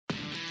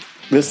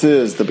This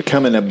is the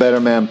Becoming a Better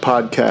Man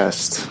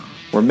podcast,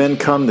 where men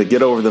come to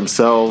get over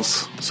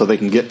themselves so they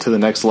can get to the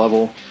next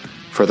level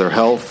for their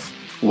health,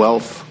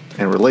 wealth,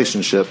 and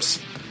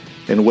relationships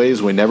in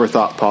ways we never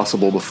thought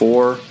possible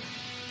before,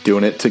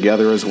 doing it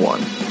together as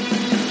one.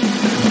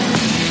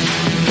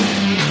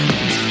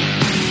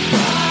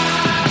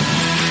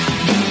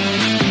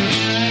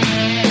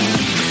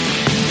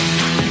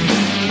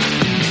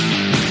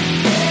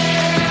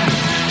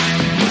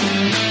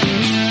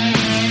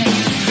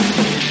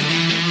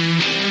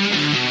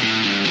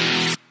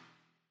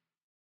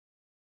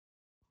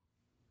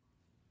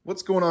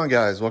 What's going on,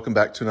 guys? Welcome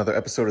back to another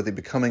episode of the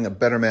Becoming a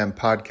Better Man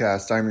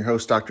podcast. I'm your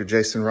host, Dr.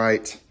 Jason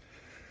Wright.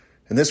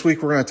 And this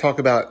week we're going to talk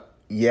about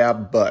yeah,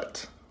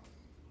 but.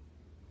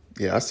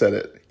 Yeah, I said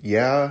it.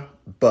 Yeah,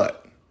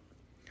 but.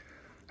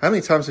 How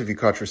many times have you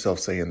caught yourself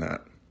saying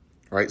that?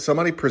 Right?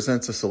 Somebody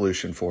presents a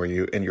solution for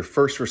you and your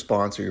first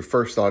response or your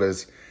first thought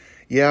is,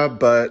 yeah,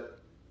 but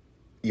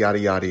yada,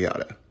 yada,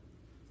 yada.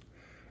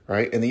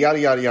 Right? And the yada,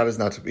 yada, yada is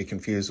not to be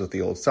confused with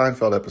the old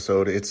Seinfeld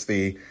episode. It's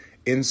the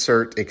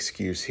insert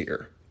excuse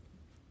here.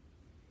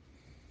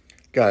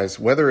 Guys,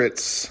 whether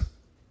it's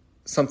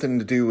something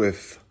to do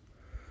with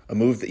a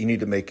move that you need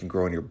to make and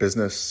grow in your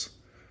business,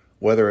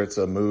 whether it's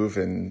a move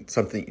and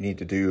something you need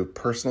to do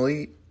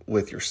personally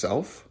with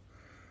yourself,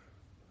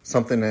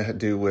 something to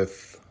do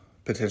with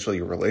potentially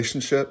your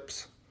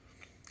relationships,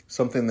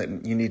 something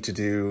that you need to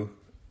do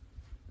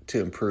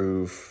to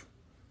improve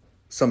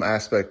some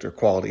aspect or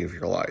quality of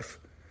your life.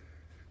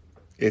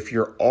 If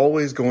you're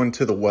always going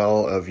to the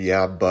well of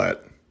yeah,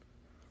 but,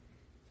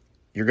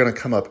 you're going to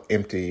come up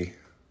empty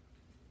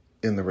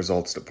in the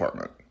results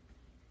department.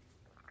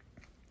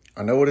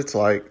 I know what it's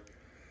like.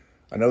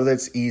 I know that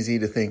it's easy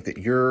to think that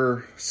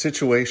your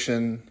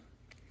situation,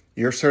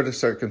 your set of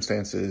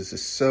circumstances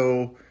is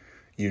so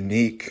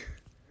unique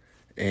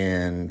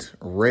and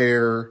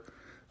rare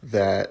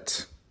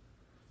that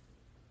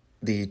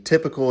the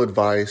typical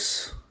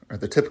advice or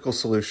the typical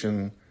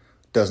solution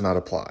does not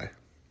apply.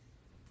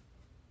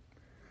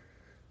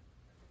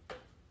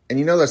 And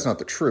you know that's not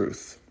the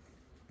truth.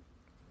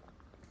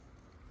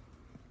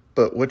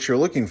 But what you're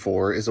looking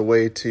for is a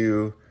way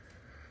to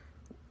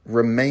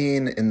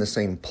remain in the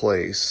same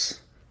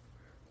place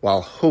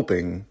while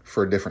hoping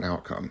for a different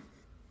outcome.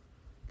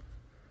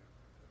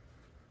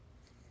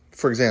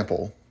 For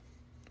example,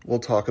 we'll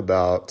talk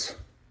about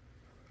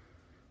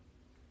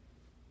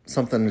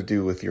something to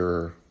do with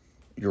your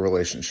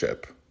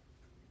relationship.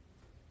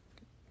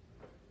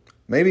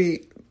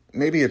 Maybe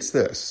it's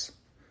this.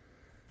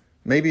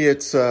 Maybe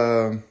it's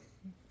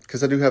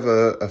because I do have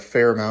a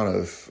fair amount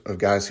of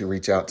guys who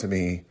reach out to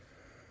me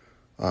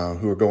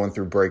who are going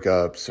through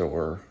breakups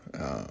or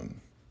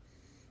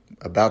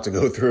about to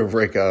go through a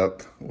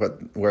breakup,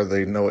 whether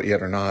they know it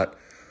yet or not.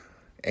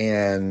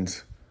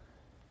 And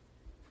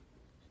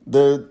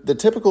the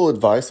typical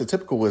advice, the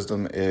typical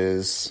wisdom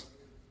is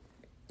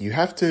you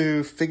have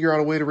to figure out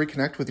a way to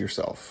reconnect with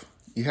yourself.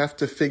 You have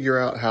to figure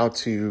out how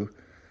to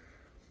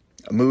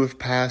move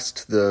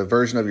past the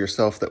version of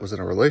yourself that was in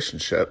a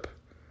relationship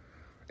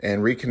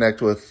and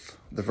reconnect with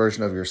the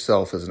version of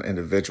yourself as an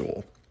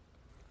individual.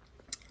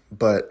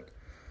 But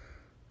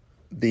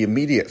the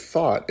immediate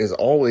thought is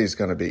always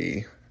going to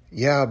be,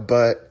 yeah,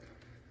 but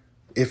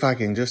if I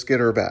can just get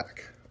her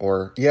back.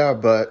 Or, yeah,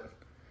 but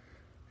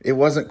it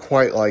wasn't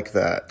quite like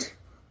that.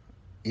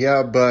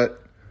 Yeah,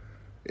 but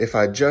if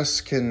I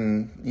just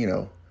can,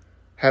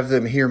 have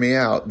them hear me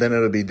out, then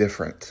it'll be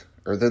different.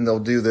 Or then they'll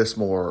do this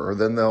more. Or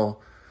then they'll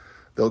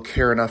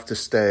care enough to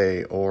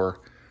stay. Or,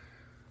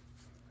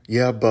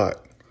 yeah,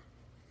 but.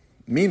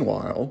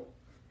 Meanwhile,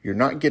 you're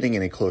not getting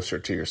any closer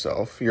to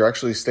yourself. You're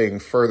actually staying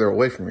further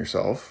away from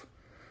yourself.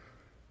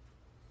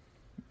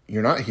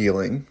 You're not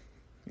healing.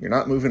 You're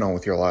not moving on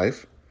with your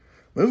life.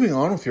 Moving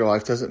on with your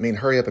life doesn't mean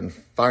hurry up and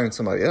find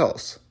somebody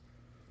else.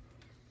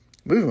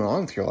 Moving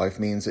on with your life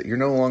means that you're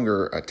no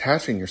longer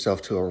attaching yourself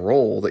to a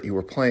role that you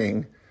were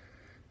playing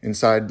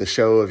inside the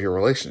show of your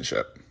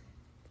relationship.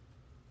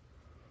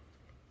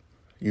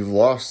 You've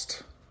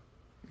lost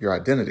your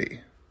identity.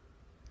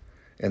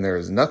 And there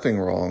is nothing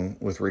wrong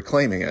with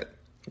reclaiming it.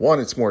 One,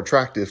 it's more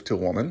attractive to a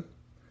woman.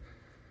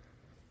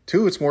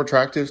 Two, it's more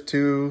attractive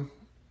to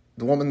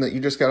the woman that you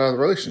just got out of the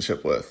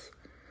relationship with.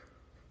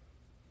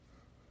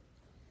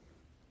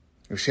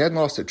 If she hadn't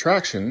lost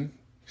attraction,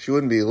 she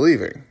wouldn't be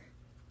leaving.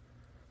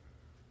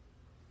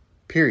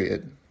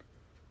 Period.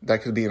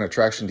 That could be an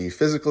attraction to you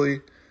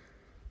physically,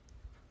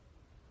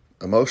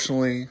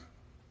 emotionally,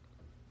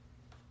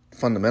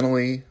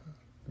 fundamentally,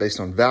 based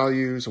on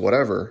values,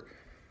 whatever.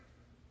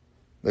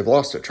 They've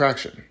lost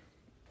attraction.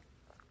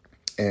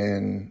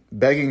 And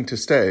begging to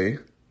stay,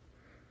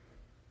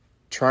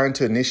 trying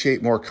to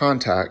initiate more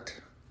contact,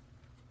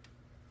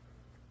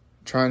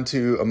 trying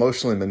to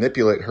emotionally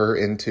manipulate her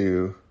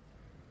into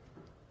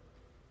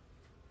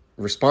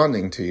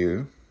responding to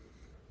you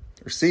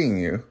or seeing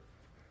you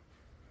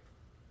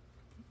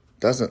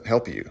doesn't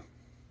help you.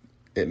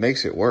 It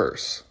makes it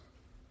worse.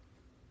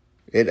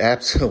 It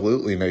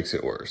absolutely makes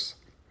it worse.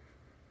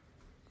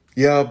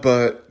 Yeah,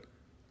 but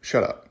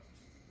shut up.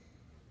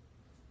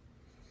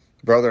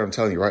 Brother, I'm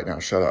telling you right now,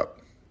 shut up.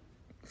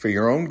 For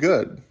your own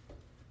good,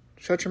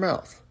 shut your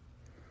mouth.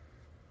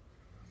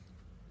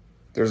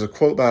 There's a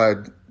quote by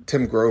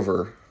Tim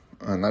Grover,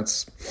 and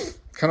that's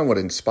kind of what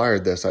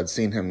inspired this. I'd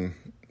seen him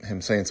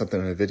saying something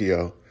in a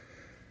video.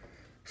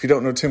 If you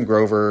don't know Tim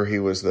Grover, he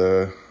was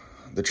the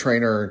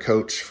trainer and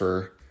coach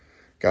for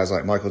guys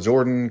like Michael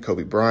Jordan,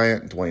 Kobe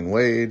Bryant, Dwayne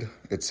Wade,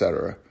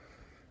 etc.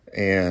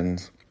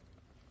 And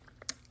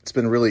it's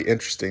been really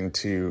interesting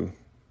to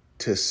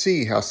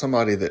see how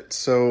somebody that's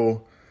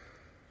so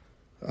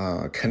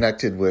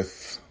connected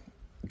with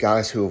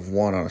guys who have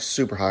won on a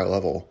super high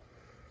level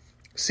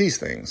sees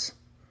things.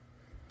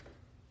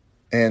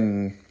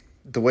 And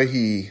the way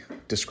he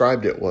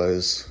described it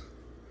was,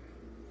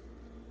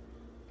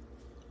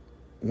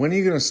 when are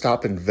you going to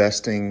stop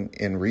investing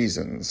in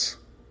reasons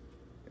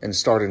and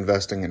start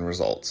investing in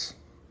results?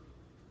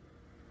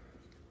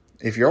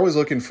 If you're always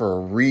looking for a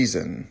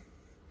reason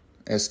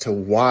as to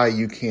why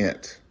you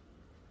can't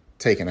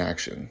take an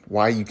action,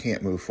 why you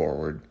can't move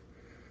forward,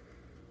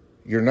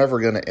 you're never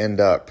going to end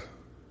up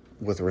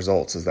with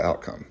results as the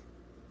outcome.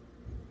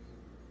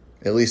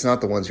 At least not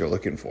the ones you're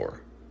looking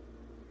for.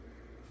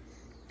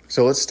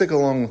 So let's stick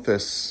along with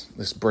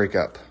this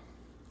breakup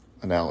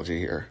analogy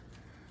here.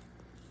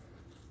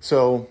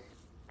 So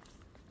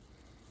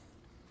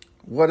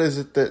what is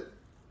it that,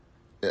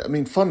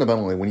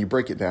 fundamentally, when you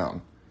break it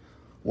down,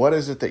 what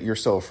is it that you're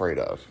so afraid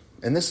of?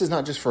 And this is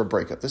not just for a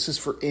breakup. This is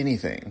for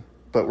anything.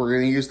 But we're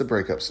going to use the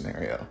breakup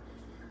scenario.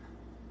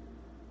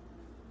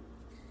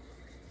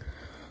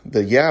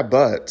 The yeah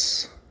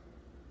buts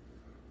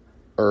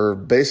are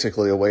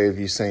basically a way of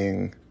you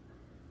saying,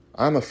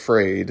 I'm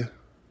afraid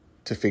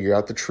to figure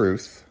out the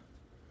truth.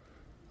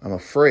 I'm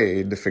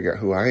afraid to figure out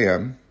who I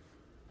am.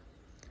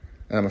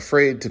 And I'm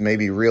afraid to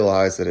maybe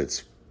realize that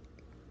it's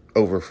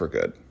over for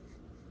good.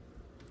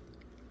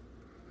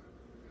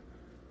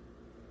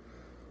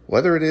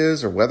 Whether it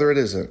is or whether it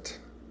isn't,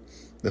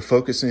 the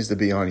focus needs to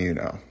be on you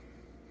now.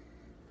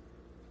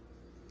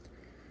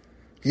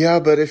 Yeah,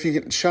 but if you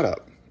get, shut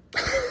up.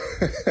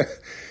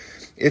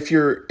 If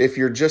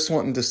you're just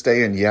wanting to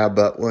stay in yeah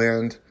but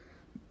land,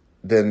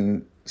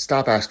 then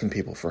stop asking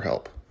people for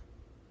help.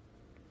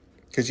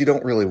 Because you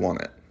don't really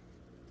want it.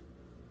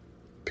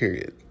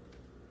 Period.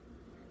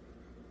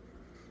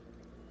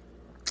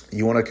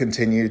 You want to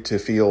continue to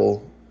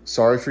feel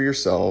sorry for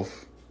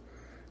yourself.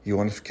 You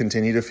want to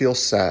continue to feel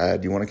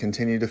sad. You want to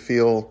continue to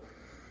feel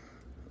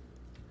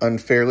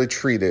unfairly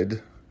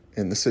treated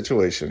in the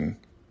situation.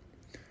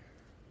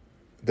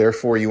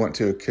 Therefore, you want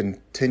to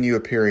continue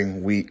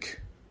appearing weak,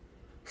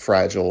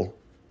 fragile,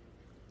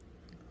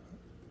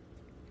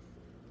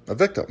 a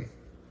victim.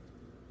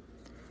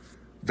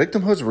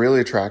 Victimhood's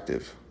really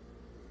attractive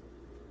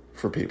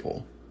for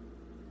people.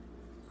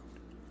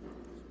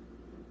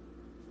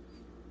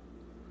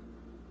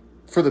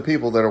 For the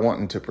people that are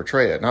wanting to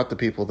portray it, not the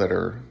people that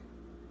are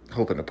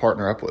hoping to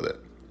partner up with it.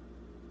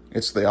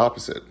 It's the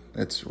opposite.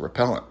 It's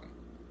repellent.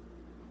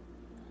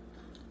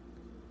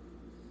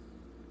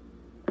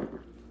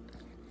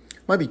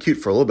 Might be cute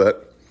for a little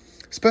bit,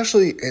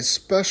 especially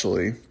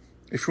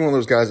if you're one of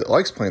those guys that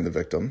likes playing the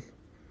victim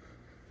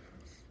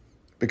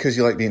because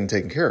you like being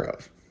taken care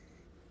of.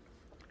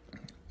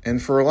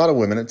 And for a lot of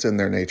women, it's in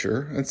their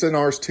nature. It's in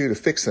ours too to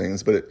fix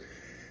things, but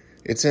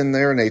it's in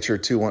their nature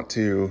to want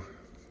to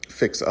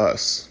fix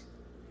us.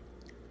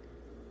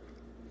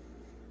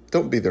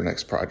 Don't be their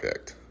next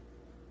project.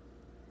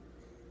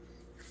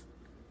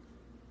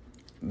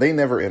 They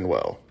never end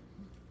well.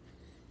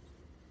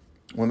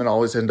 Women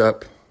always end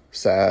up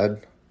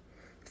sad,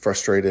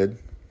 frustrated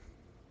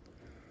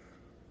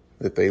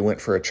that they went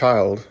for a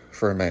child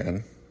for a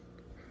man.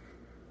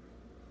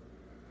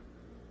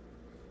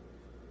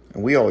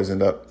 And we always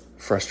end up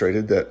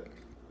frustrated that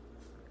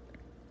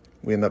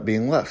we end up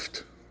being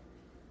left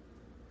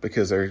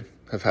because they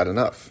have had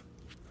enough.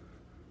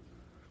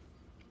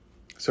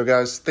 So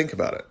guys, think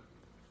about it.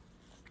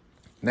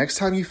 Next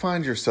time you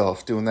find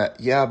yourself doing that,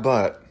 yeah,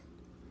 but,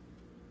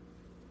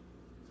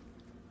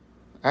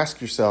 ask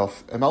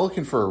yourself, am I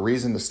looking for a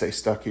reason to stay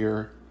stuck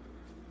here?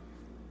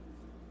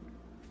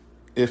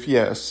 If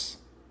yes,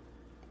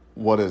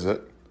 what is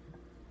it?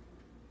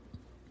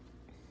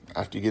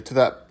 After you get to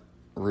that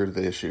root of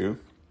the issue,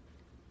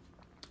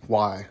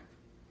 why?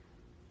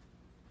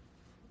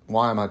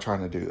 Why am I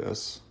trying to do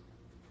this?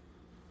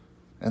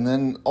 And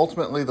then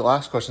ultimately the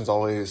last question is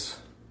always,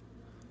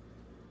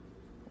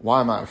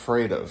 why am I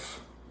afraid of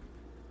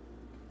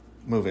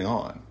moving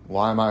on?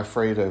 Why am I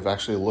afraid of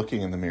actually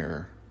looking in the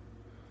mirror?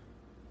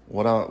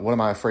 What am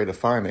I afraid of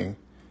finding?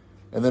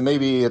 And then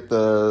maybe at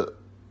the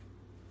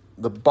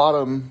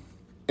bottom,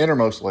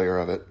 innermost layer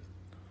of it,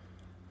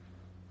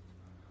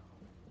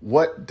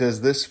 what does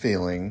this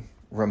feeling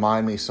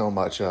remind me so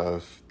much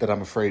of that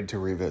I'm afraid to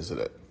revisit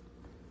it?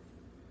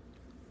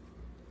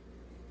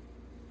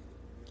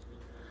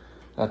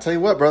 And I'll tell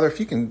you what, brother, if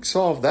you can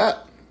solve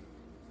that,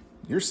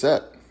 you're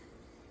set.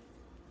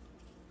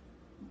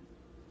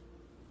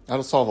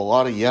 That'll solve a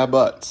lot of yeah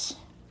buts.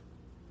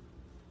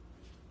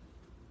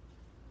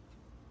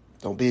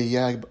 Don't be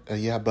a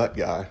yeah but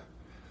guy.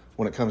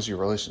 when it comes to your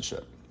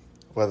relationship,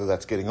 whether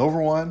that's getting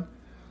over one,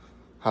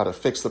 how to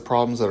fix the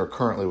problems that are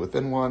currently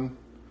within one,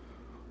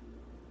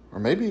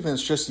 or maybe even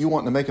it's just you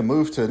wanting to make a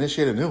move to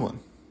initiate a new one.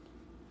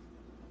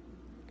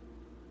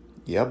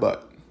 Yeah,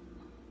 but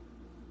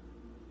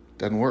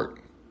doesn't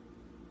work.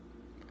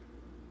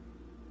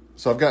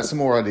 So I've got some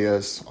more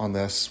ideas on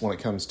this when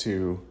it comes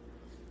to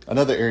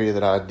another area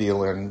that I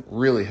deal in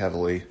really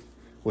heavily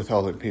with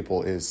helping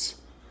people is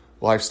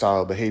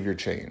lifestyle behavior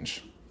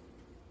change.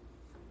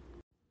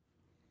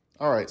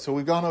 All right, so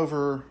we've gone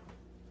over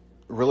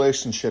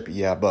relationship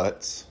yeah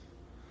buts.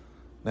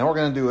 Now we're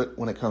going to do it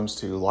when it comes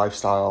to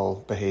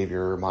lifestyle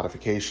behavior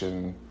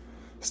modification,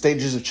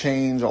 stages of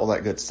change, all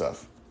that good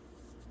stuff.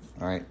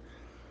 All right.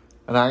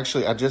 And I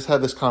just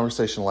had this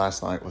conversation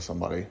last night with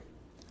somebody,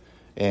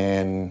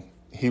 and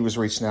he was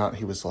reaching out and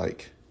he was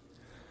like,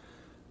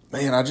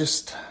 man,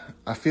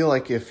 I feel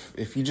like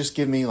if you just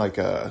give me like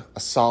a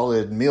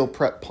solid meal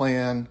prep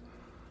plan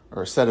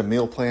or a set of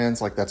meal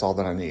plans, like that's all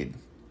that I need.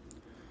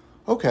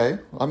 Okay.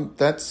 I'm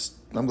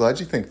glad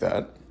you think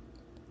that.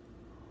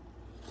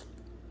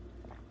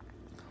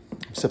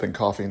 I'm sipping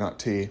coffee, not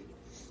tea.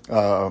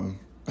 I'm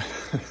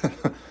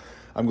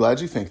glad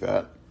you think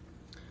that.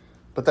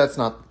 But that's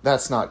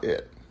not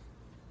it.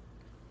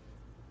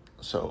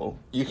 So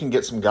you can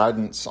get some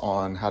guidance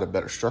on how to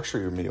better structure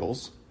your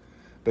meals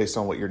based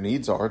on what your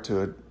needs are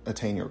to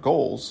attain your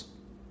goals.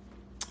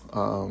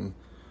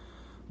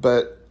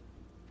 But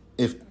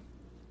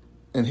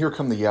and here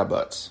come the yeah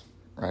buts,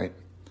 right?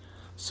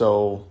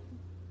 So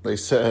they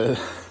said,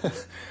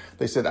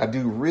 I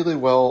do really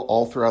well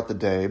all throughout the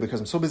day because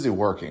I'm so busy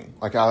working.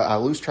 Like I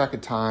lose track of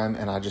time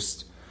and I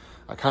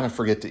kind of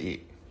forget to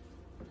eat.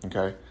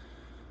 Okay.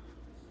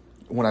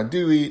 When I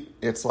do eat,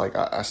 it's like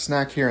I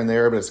snack here and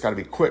there, but it's got to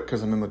be quick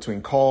because I'm in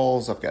between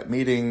calls, I've got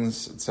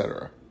meetings,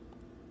 etc.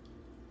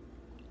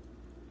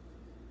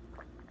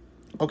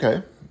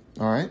 Okay,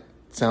 all right.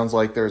 Sounds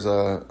like there's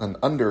an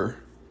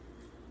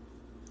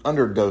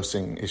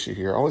underdosing issue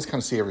here. I always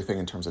kind of see everything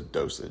in terms of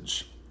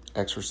dosage: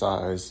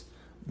 exercise,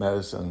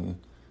 medicine,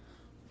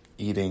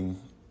 eating,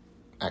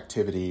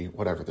 activity,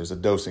 whatever. There's a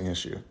dosing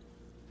issue.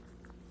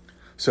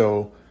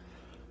 So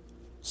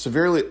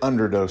severely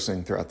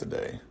underdosing throughout the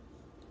day.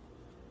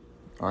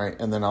 All right,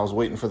 and then I was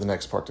waiting for the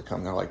next part to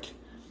come. They're like,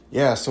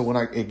 yeah, so when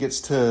it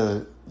gets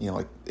to,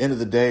 like end of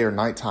the day or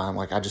nighttime,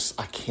 like I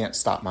can't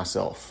stop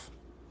myself.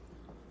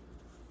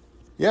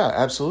 Yeah,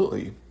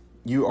 absolutely.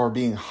 You are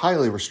being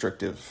highly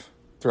restrictive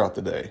throughout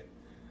the day.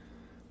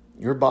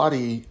 Your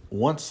body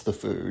wants the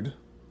food.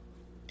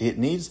 It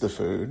needs the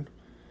food,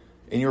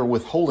 and you're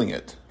withholding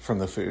it from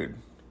the food.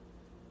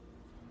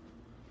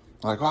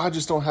 Like, I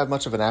just don't have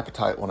much of an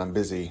appetite when I'm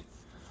busy.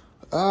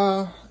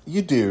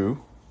 You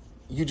do.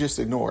 You just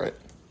ignore it.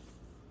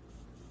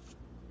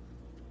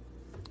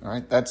 All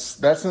right,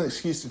 that's an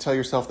excuse to tell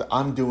yourself that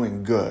I'm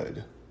doing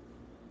good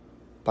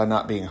by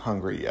not being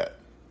hungry yet.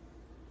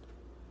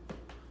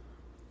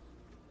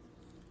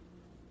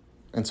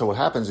 And so what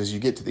happens is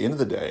you get to the end of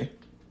the day.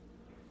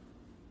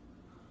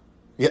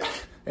 Yeah,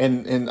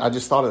 and I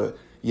just thought of it.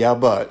 Yeah,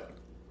 but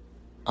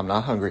I'm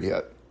not hungry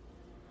yet.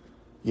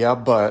 Yeah,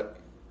 but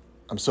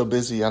I'm so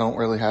busy I don't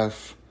really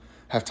have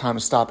time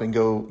to stop and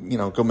go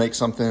make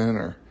something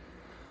or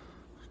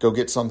go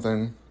get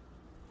something.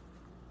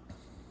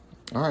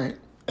 All right.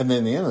 And then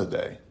at the end of the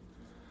day,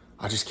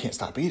 I just can't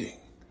stop eating.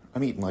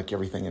 I'm eating like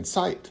everything in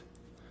sight.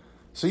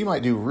 So you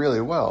might do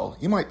really well.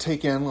 You might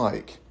take in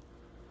like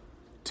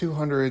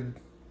 200,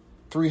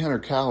 300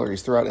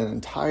 calories throughout an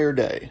entire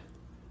day.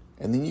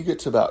 And then you get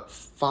to about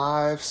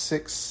 5,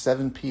 6,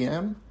 7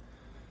 p.m.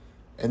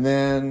 And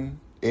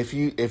then if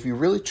you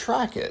really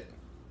track it,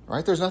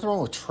 right? There's nothing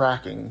wrong with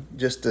tracking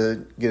just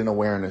to get an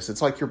awareness.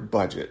 It's like your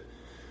budget.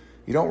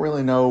 You don't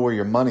really know where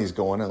your money's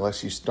going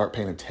unless you start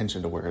paying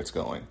attention to where it's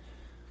going.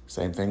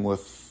 Same thing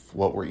with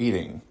what we're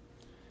eating.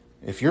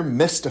 If you're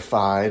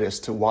mystified as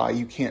to why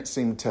you can't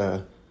seem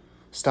to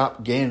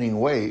stop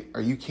gaining weight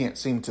or you can't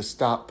seem to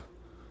stop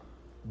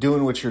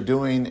doing what you're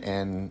doing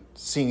and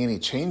seeing any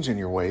change in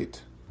your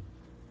weight,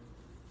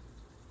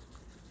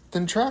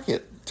 then track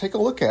it. Take a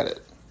look at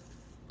it.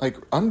 Like,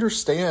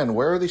 understand,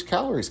 where are these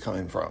calories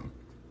coming from?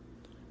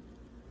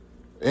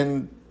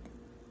 And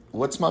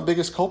what's my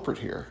biggest culprit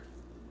here?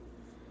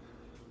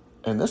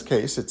 In this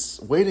case, it's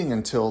waiting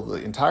until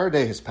the entire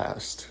day has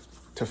passed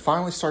to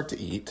finally start to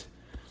eat.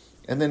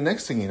 And then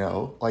next thing you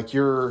know, like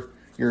your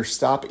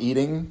stop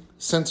eating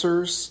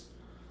sensors,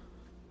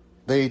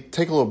 they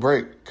take a little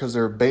break because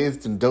they're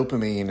bathed in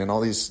dopamine and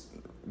all these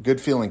good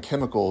feeling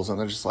chemicals. And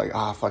they're just like,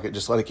 fuck it,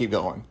 just let it keep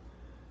going.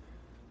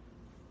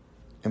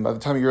 And by the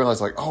time you realize,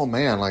 like, oh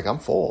man, like I'm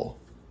full.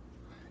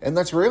 And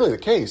that's rarely the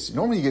case.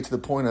 Normally you get to the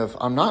point of,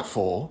 I'm not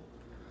full,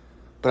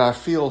 but I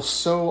feel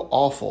so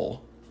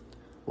awful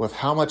with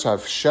how much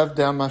I've shoved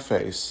down my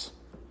face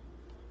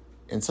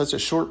in such a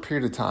short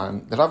period of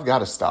time that I've got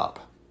to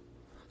stop.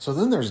 So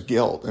then there's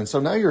guilt. And so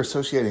now you're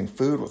associating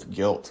food with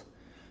guilt.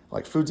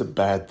 Like food's a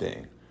bad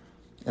thing.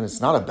 And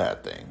it's not a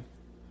bad thing.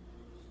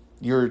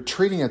 You're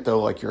treating it though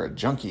like you're a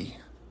junkie.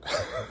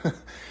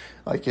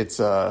 Like it's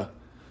a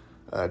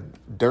a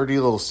dirty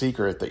little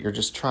secret that you're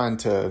just trying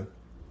to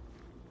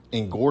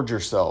engorge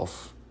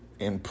yourself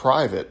in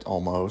private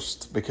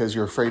almost because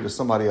you're afraid of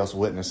somebody else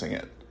witnessing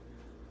it.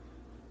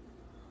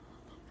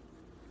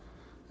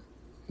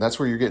 That's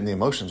where you're getting the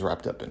emotions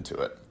wrapped up into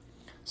it.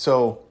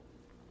 So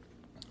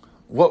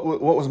what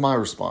was my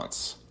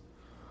response?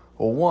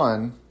 Well,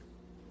 one,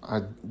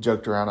 I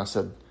joked around. I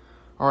said,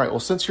 all right,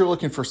 well, since you're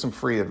looking for some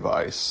free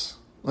advice,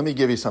 let me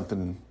give you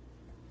something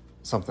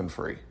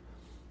free.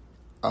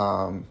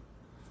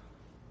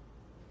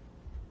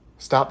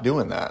 Stop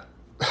doing that.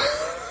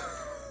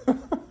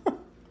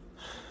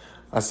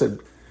 I said,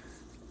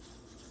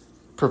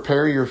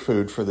 prepare your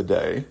food for the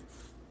day,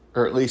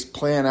 or at least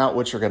plan out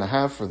what you're going to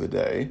have for the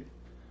day,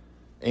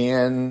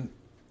 and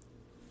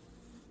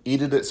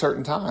eat it at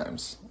certain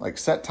times. Like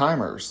set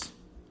timers.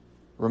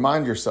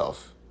 Remind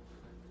yourself,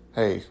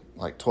 hey,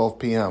 like 12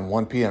 p.m.,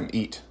 1 p.m.,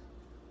 eat.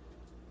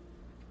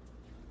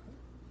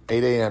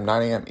 8 a.m.,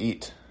 9 a.m.,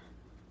 eat.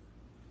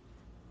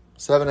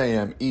 7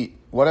 a.m., eat.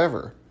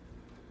 Whatever.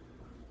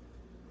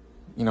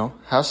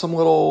 Have some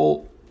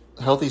little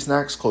healthy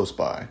snacks close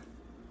by.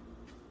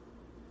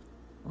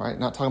 Right?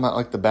 Not talking about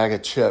like the bag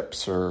of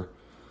chips or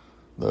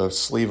the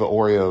sleeve of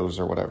Oreos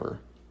or whatever.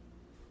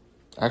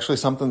 Actually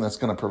something that's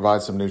going to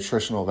provide some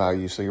nutritional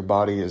value so your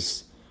body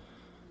is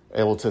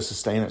able to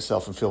sustain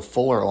itself and feel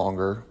fuller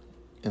longer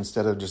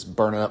instead of just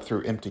burning up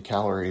through empty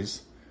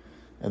calories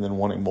and then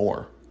wanting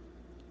more.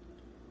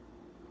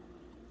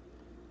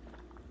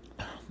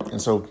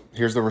 And so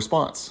here's the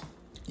response.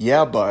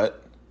 Yeah,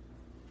 but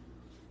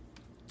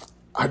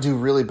I do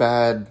really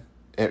bad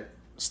at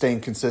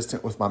staying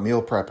consistent with my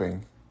meal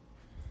prepping.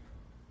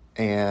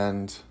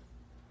 And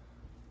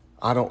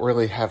I don't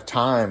really have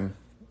time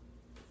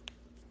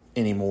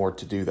anymore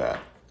to do that.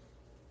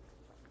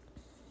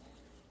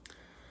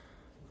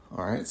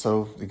 All right,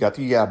 so we got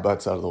the yeah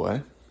buts out of the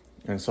way.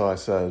 And so I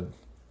said,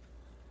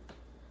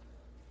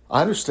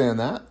 I understand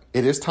that.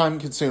 It is time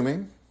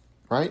consuming,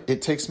 right?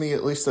 It takes me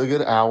at least a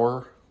good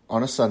hour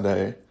on a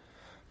Sunday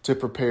to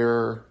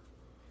prepare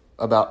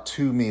about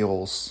 2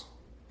 meals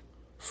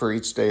for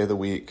each day of the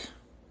week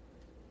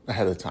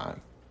ahead of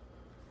time.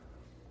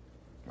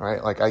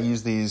 Right? Like I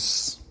use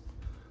these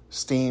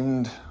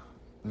steamed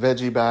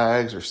veggie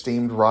bags or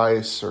steamed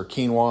rice or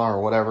quinoa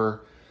or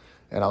whatever,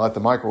 and I let the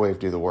microwave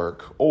do the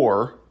work.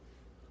 Or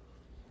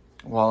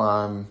while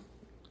I'm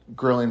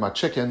grilling my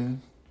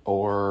chicken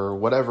or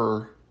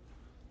whatever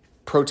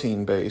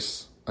protein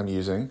base I'm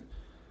using,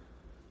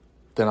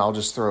 then I'll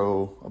just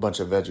throw a bunch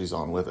of veggies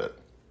on with it.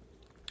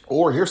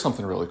 Or here's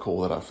something really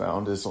cool that I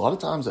found is a lot of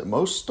times at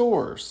most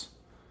stores,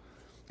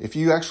 if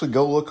you actually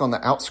go look on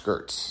the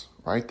outskirts,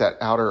 right, that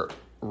outer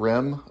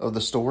rim of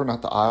the store,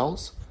 not the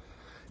aisles,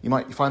 you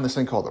might find this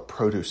thing called the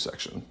produce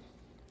section.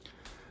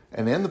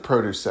 And in the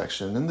produce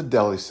section, in the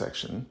deli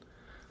section,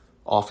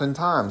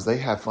 oftentimes they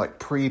have like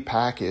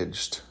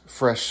pre-packaged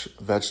fresh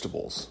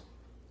vegetables.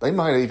 They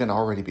might even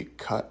already be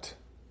cut.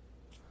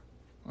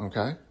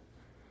 Okay?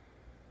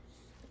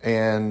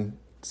 And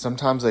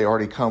sometimes they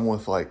already come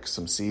with like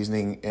some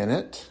seasoning in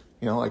it,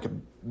 like a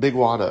big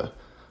wad of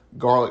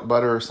garlic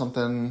butter or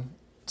something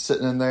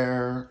sitting in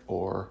there,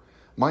 or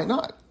might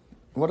not.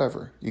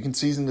 Whatever. You can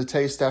season the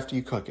taste after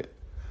you cook it.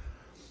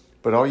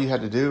 But all you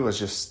had to do was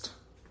just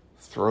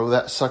throw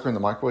that sucker in the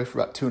microwave for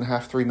about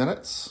 2.5, 3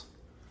 minutes.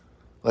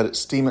 Let it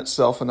steam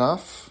itself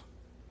enough.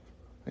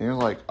 And you're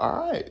like,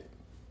 all right,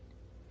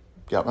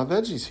 got my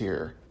veggies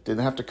here.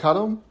 Didn't have to cut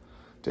them.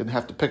 Didn't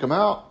have to pick them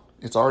out.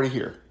 It's already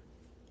here.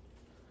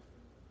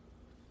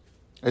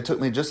 It took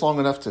me just long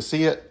enough to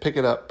see it, pick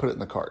it up, put it in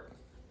the cart.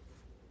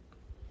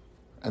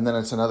 And then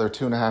it's another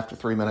 2.5 to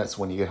 3 minutes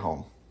when you get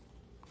home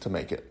to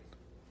make it.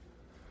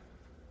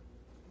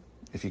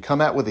 If you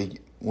come at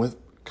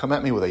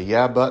me with a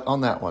yeah but on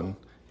that one,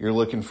 you're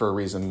looking for a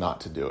reason not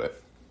to do it.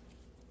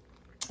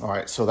 All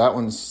right, so that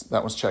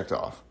one's checked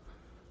off.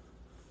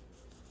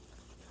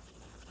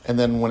 And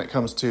then when it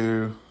comes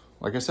to,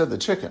 like I said, the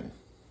chicken,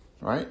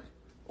 right?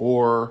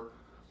 Or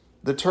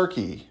the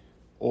turkey,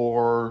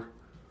 or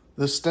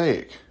the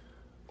steak,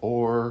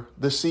 or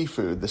the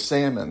seafood, the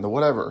salmon, the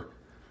whatever.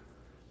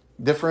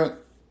 Different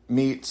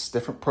meats,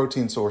 different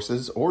protein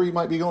sources, or you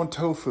might be going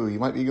tofu, you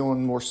might be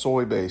going more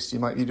soy-based, you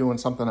might be doing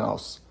something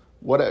else.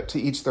 To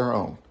each their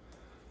own.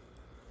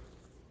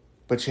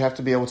 But you have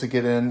to be able to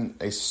get in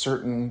a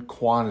certain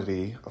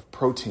quantity of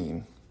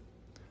protein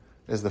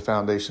as the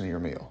foundation of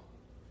your meal.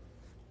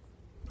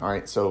 All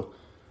right, so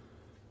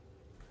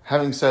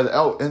having said,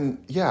 and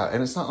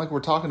it's not like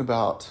we're talking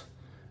about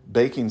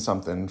baking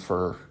something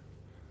for,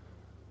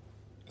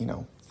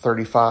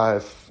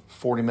 35,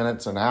 40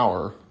 minutes, an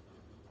hour,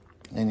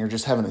 and you're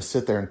just having to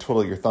sit there and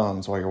twiddle your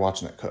thumbs while you're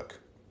watching it cook.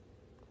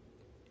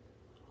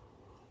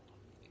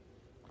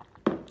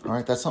 All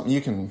right, that's something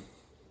you can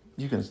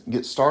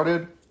get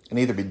started and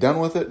either be done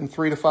with it in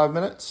 3 to 5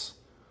 minutes,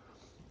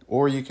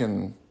 or you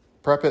can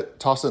prep it,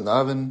 toss it in the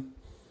oven,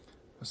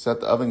 set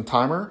the oven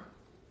timer,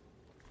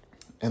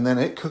 and then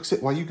it cooks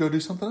it while you go do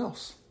something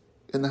else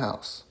in the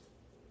house.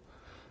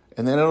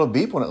 And then it'll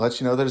beep when it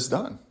lets you know that it's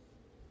done.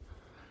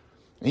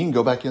 And you can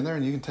go back in there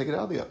and you can take it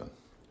out of the oven.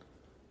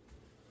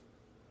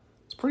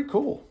 It's pretty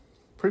cool.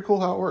 Pretty cool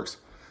how it works.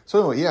 So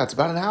anyway, yeah, it's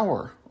about an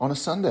hour on a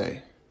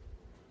Sunday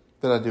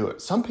that I do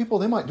it. Some people,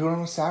 they might do it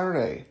on a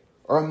Saturday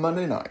or a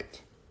Monday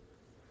night.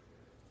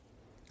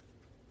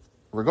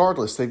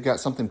 Regardless, they've got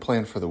something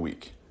planned for the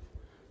week.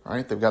 All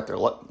right, they've got their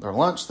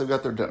lunch, they've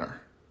got their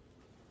dinner.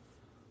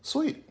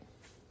 Sweet.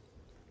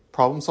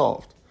 Problem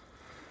solved.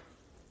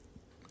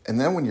 And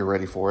then when you're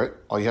ready for it,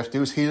 all you have to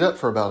do is heat it up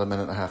for about 1.5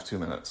 minutes, 2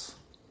 minutes.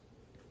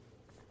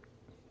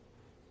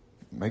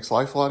 Makes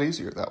life a lot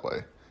easier that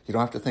way. You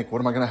don't have to think, what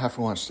am I going to have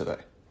for lunch today?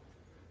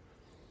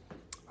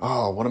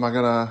 Oh, what am I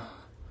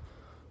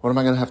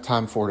going to have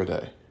time for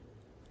today?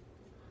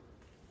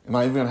 Am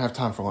I even going to have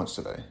time for lunch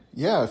today?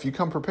 Yeah, if you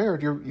come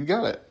prepared, you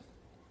got it.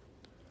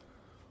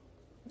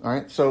 All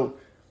right, so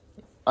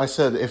I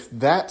said, if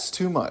that's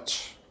too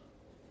much,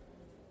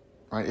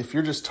 right? If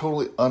you're just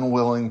totally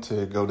unwilling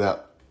to go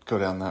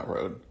down that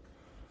road,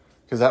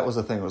 because that was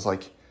the thing. It was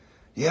like,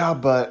 yeah,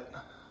 but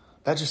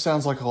that just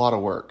sounds like a lot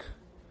of work.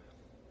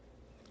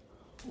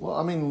 Well,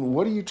 I mean,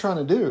 what are you trying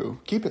to do?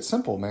 Keep it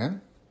simple,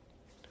 man.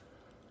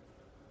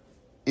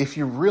 If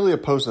you're really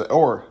opposed to that,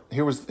 or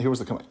here was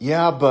the comment.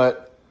 Yeah,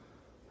 but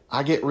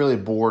I get really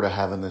bored of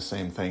having the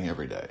same thing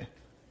every day.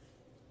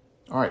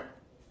 All right.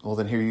 Well,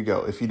 then here you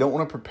go. If you don't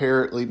want to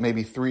prepare at least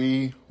maybe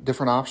 3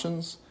 different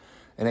options,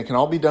 and it can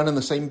all be done in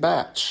the same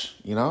batch,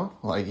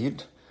 like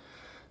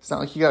it's not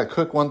like you got to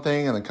cook one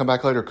thing and then come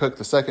back later, cook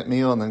the second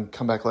meal, and then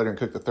come back later and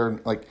cook the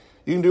third. Like,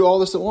 you can do all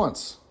this at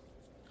once.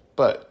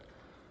 But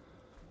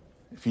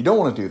if you don't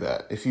want to do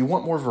that, if you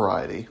want more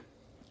variety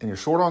and you're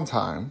short on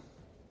time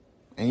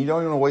and you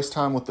don't even want to waste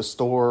time with the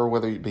store,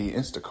 whether it be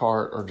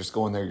Instacart or just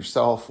going there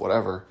yourself,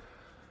 whatever,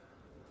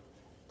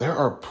 there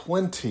are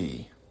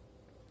plenty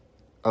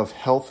of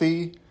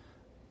healthy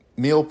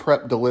meal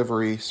prep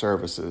delivery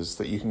services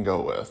that you can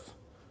go with.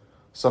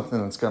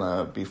 Something that's going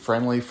to be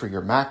friendly for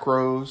your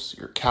macros,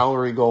 your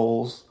calorie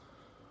goals,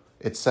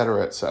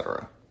 etc.,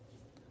 etc.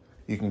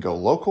 You can go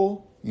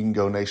local, you can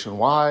go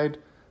nationwide,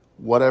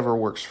 whatever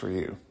works for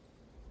you,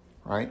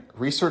 right?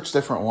 Research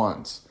different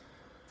ones.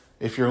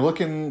 If you're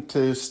looking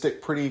to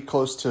stick pretty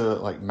close to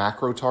like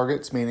macro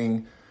targets,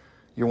 meaning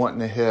you're wanting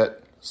to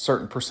hit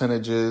certain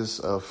percentages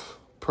of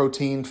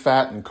protein,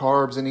 fat, and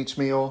carbs in each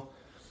meal,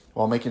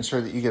 while making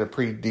sure that you get a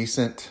pretty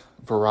decent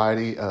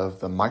variety of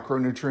the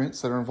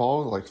micronutrients that are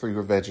involved, like through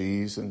your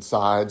veggies and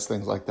sides,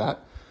 things like that,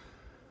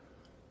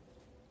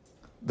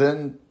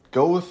 then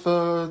go with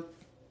a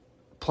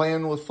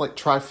plan with like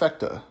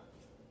Trifecta.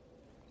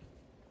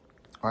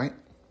 All right?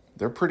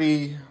 They're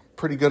pretty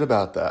good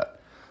about that.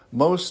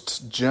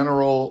 Most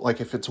general,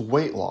 like if it's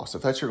weight loss,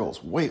 if that's your goal,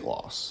 is weight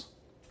loss,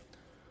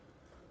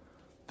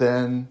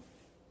 then,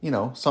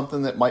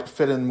 something that might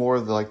fit in more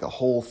of the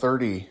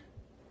Whole30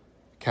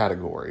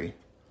 category,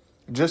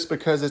 just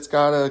because it's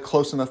got a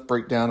close enough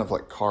breakdown of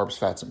like carbs,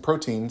 fats, and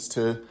proteins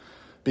to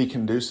be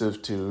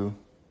conducive to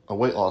a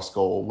weight loss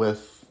goal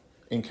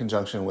in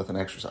conjunction with an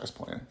exercise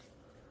plan.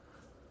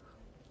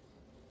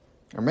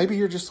 Or maybe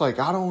you're just like,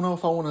 I don't know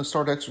if I want to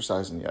start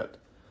exercising yet.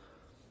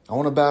 I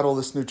want to battle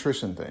this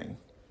nutrition thing.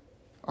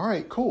 All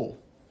right, cool.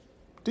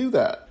 Do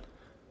that.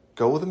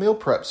 Go with a meal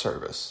prep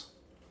service.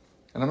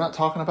 And I'm not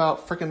talking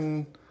about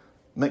freaking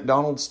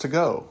McDonald's to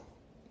go.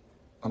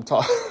 I'm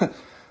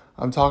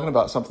talking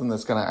about something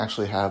that's going to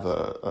actually have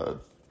a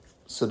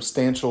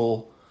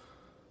substantial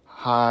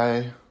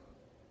high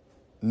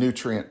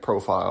nutrient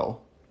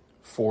profile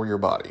for your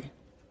body.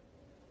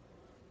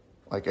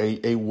 Like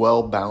a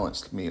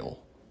well-balanced meal.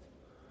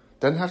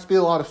 Doesn't have to be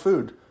a lot of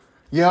food.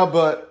 Yeah,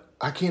 but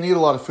I can't eat a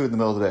lot of food in the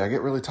middle of the day. I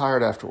get really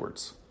tired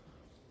afterwards.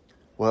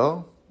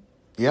 Well,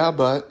 yeah,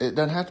 but it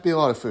doesn't have to be a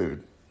lot of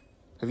food.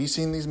 Have you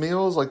seen these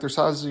meals? Like they're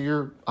size of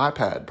your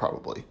iPad,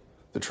 probably,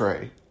 the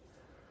tray.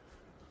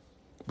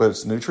 But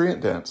it's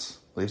nutrient dense,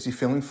 leaves you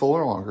feeling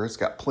fuller longer. It's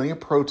got plenty of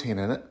protein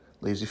in it,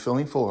 leaves you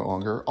feeling fuller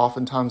longer.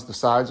 Oftentimes the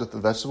sides with the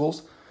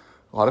vegetables,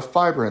 a lot of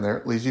fiber in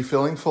there, leaves you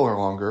feeling fuller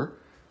longer.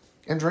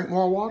 And drink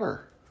more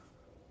water.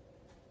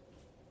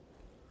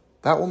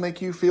 That will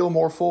make you feel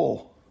more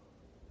full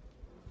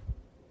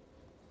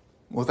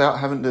without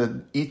having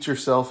to eat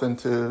yourself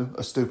into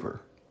a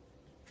stupor.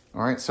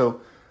 All right,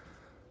 so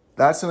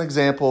that's an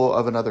example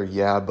of another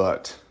yeah,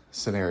 but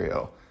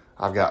scenario.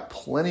 I've got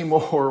plenty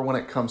more when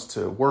it comes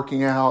to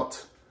working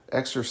out,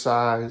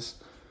 exercise,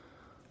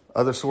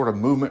 other sort of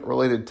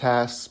movement-related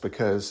tasks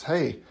because,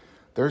 hey,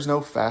 there's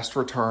no fast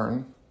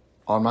return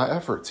on my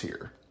efforts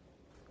here.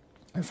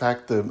 In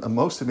fact, the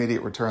most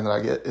immediate return that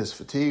I get is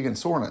fatigue and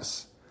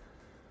soreness.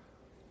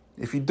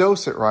 If you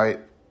dose it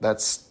right,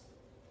 that's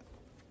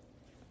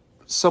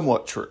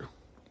somewhat true.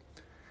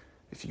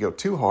 If you go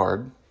too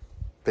hard,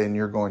 then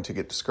you're going to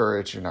get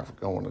discouraged. You're not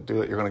going to want to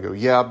do it. You're going to go,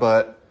 yeah,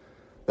 but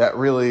that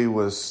really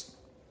was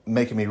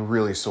making me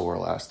really sore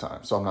last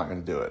time, so I'm not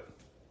going to do it.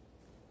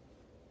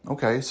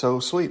 Okay, so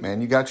sweet, man.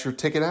 You got your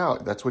ticket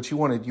out. That's what you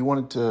wanted. You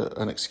wanted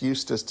an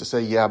excuse just to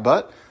say, yeah,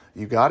 but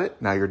you got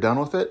it. Now you're done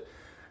with it.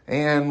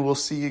 And we'll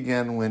see you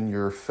again when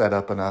you're fed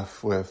up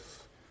enough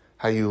with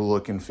how you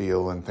look and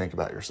feel and think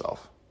about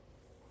yourself.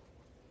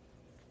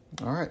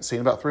 All right, see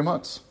you in about 3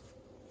 months,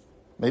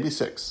 maybe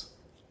 6.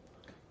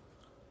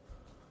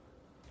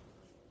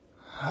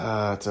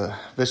 It's a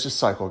vicious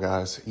cycle,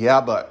 guys.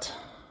 Yeah, but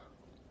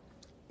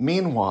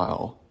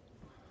meanwhile,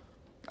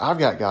 I've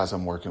got guys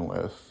I'm working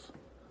with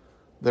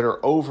that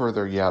are over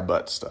their yeah,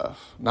 but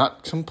stuff.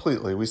 Not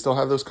completely. We still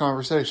have those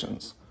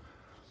conversations.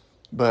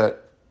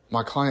 But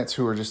my clients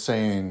who are just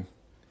saying,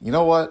 you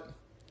know what?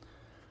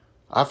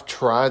 I've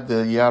tried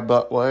the yeah,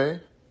 but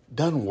way.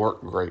 Doesn't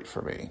work great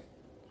for me.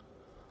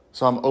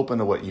 So I'm open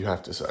to what you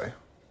have to say.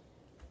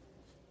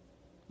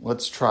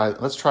 Let's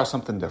try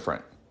something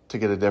different to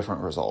get a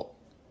different result.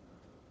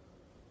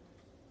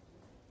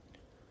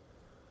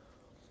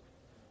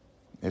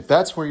 If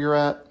that's where you're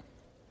at,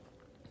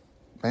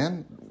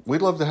 man,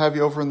 we'd love to have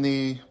you over in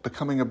the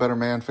Becoming a Better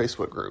Man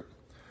Facebook group.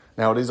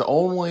 Now, it is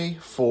only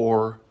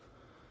for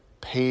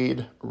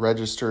paid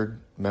registered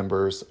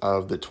members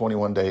of the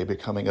 21-day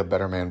Becoming a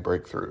Better Man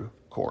Breakthrough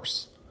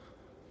course.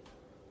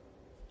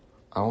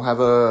 I don't have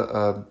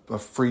a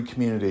free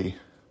community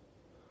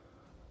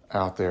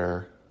out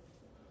there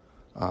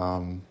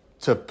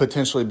to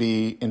potentially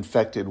be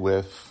infected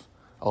with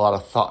a lot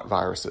of thought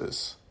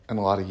viruses and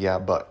a lot of yeah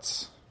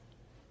buts.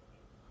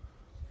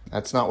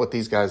 That's not what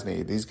these guys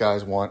need. These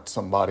guys want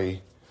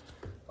somebody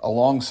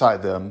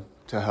alongside them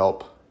to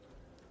help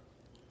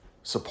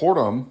support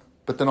them,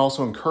 but then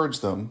also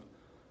encourage them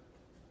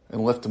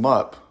and lift them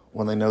up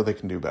when they know they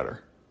can do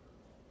better.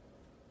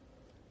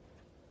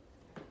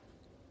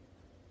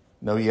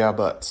 No yeah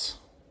buts.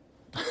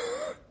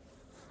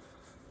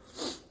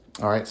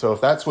 All right, so if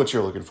that's what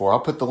you're looking for, I'll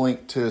put the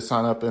link to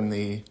sign up in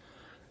the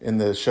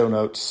show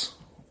notes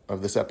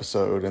of this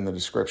episode in the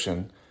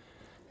description.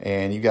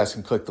 And you guys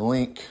can click the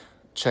link,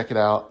 check it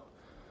out,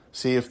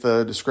 see if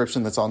the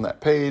description that's on that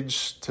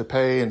page to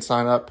pay and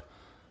sign up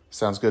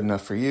sounds good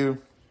enough for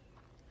you.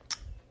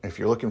 If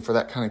you're looking for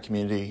that kind of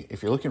community,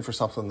 if you're looking for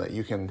something that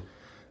you can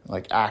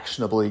like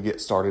actionably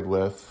get started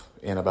with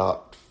in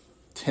about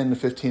 10 to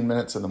 15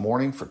 minutes in the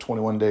morning for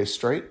 21 days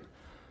straight,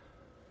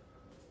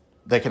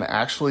 they can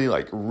actually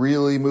like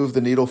really move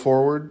the needle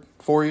forward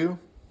for you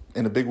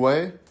in a big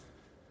way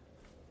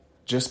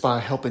just by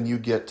helping you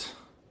get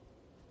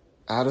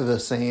out of the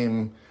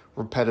same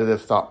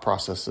repetitive thought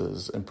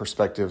processes and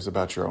perspectives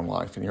about your own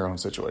life and your own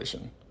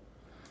situation.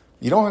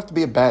 You don't have to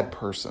be a bad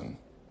person,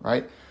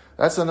 right?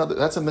 That's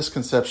a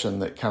misconception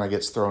that kind of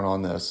gets thrown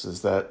on this,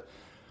 is that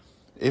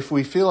if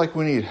we feel like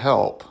we need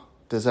help,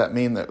 does that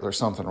mean that there's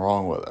something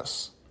wrong with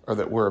us or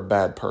that we're a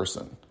bad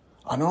person?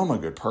 I know I'm a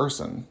good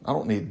person. I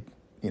don't need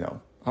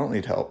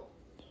help.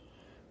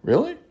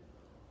 Really?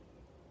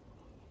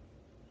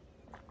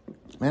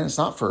 Man, it's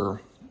not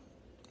for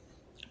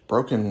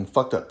broken,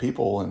 fucked up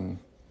people and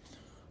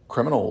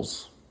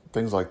criminals,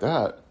 things like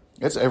that.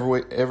 It's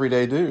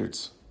everyday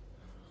dudes.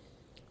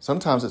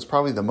 Sometimes it's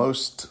probably the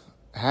most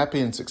happy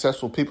and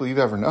successful people you've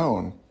ever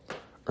known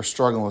are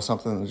struggling with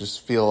something and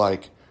just feel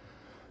like,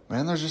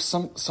 man, there's just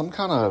some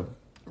kind of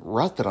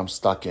rut that I'm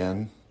stuck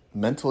in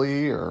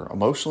mentally or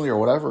emotionally or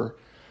whatever.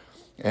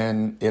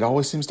 And it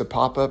always seems to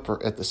pop up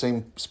at the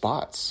same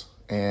spots.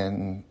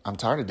 And I'm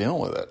tired of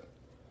dealing with it.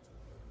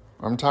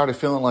 I'm tired of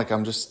feeling like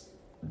I'm just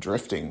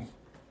drifting.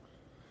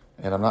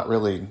 And I'm not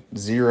really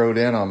zeroed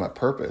in on my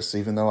purpose.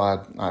 Even though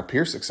I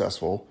appear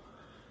successful,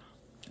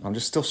 I'm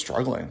just still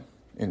struggling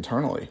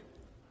internally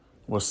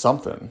with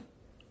something.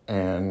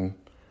 And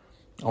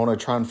I want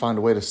to try and find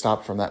a way to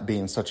stop from that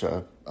being such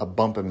a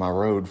bump in my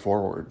road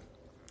forward.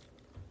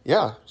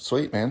 Yeah,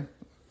 sweet, man.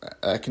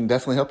 I can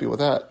definitely help you with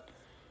that.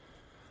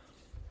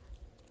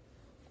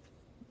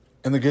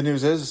 And the good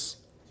news is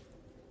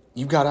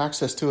you've got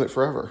access to it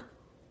forever,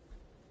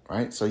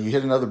 right? So you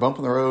hit another bump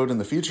in the road in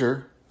the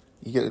future,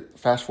 you get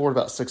fast forward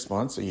about 6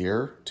 months, a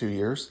year, 2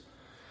 years.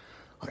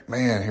 Like,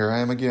 man, here I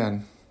am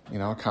again.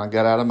 I kind of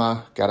got out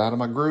of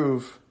my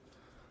groove.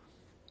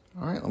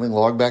 All right, let me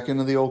log back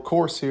into the old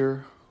course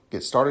here.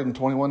 Get started in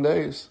 21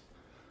 days.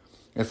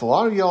 If a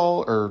lot of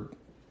y'all are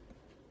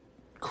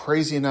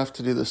crazy enough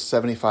to do this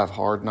 75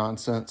 hard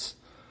nonsense,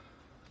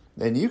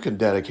 then you can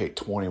dedicate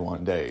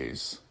 21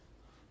 days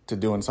to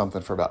doing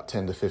something for about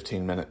 10 to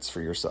 15 minutes for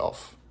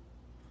yourself.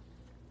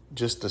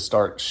 Just to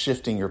start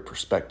shifting your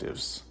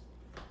perspectives.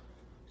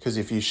 Because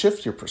if you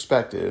shift your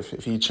perspective,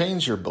 if you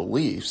change your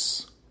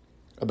beliefs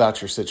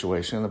about your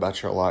situation,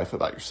 about your life,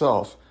 about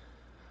yourself,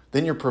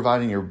 then you're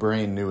providing your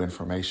brain new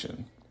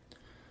information.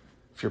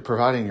 If you're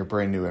providing your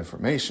brain new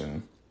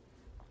information,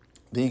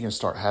 then you can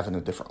start having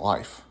a different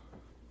life,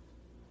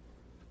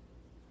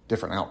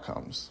 different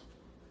outcomes.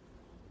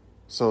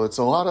 So it's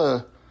a lot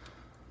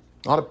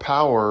of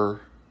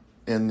power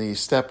in the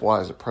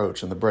stepwise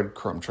approach and the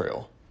breadcrumb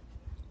trail.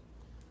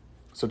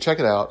 So check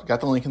it out. Got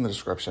the link in the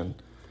description.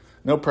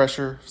 No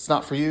pressure. If it's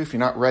not for you, if you're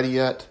not ready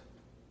yet,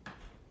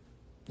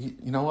 you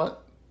know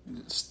what?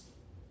 Just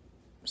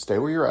stay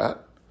where you're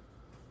at.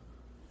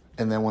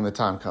 And then when the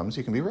time comes,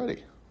 you can be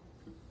ready.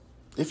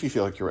 If you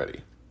feel like you're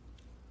ready.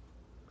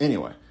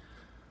 Anyway,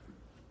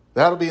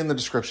 that'll be in the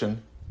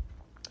description.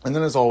 And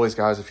then as always,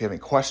 guys, if you have any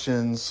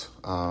questions,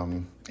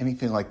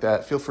 anything like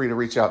that, feel free to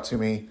reach out to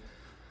me.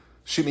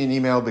 shoot me an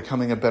email,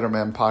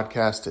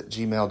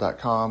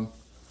 becomingabettermanpodcast@gmail.com.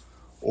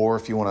 Or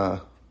if you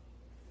want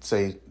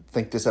to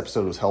think this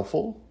episode was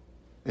helpful,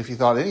 if you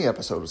thought any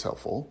episode was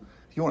helpful,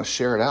 if you want to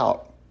share it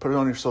out, put it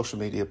on your social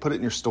media, put it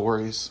in your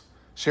stories,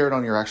 share it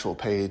on your actual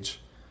page,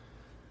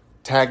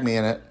 tag me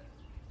in it,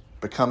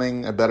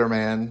 Becoming a Better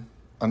Man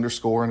 _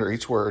 under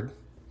each word.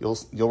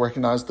 You'll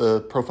recognize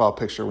the profile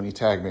picture when you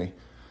tag me.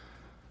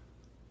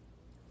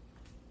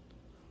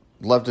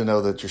 Love to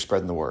know that you're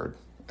spreading the word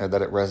and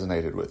that it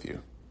resonated with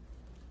you.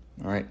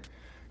 All right.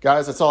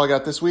 Guys, that's all I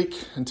got this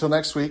week. Until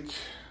next week,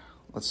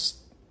 let's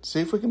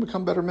see if we can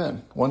become better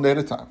men, one day at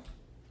a time.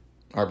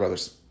 All right,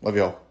 brothers. Love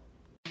y'all.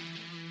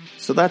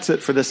 So that's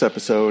it for this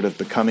episode of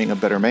Becoming a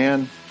Better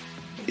Man.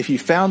 If you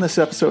found this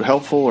episode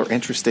helpful or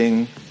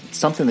interesting,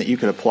 something that you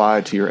could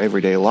apply to your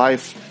everyday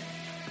life,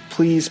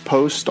 please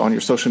post on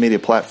your social media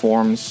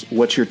platforms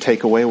what your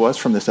takeaway was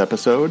from this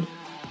episode,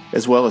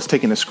 as well as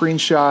taking a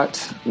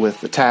screenshot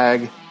with the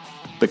tag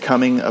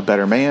Becoming a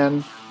Better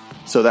Man,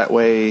 so that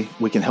way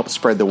we can help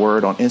spread the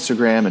word on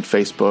Instagram and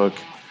Facebook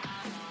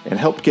and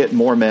help get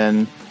more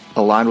men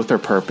aligned with their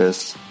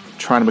purpose,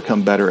 trying to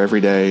become better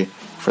every day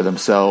for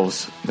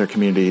themselves, their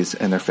communities,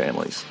 and their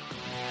families.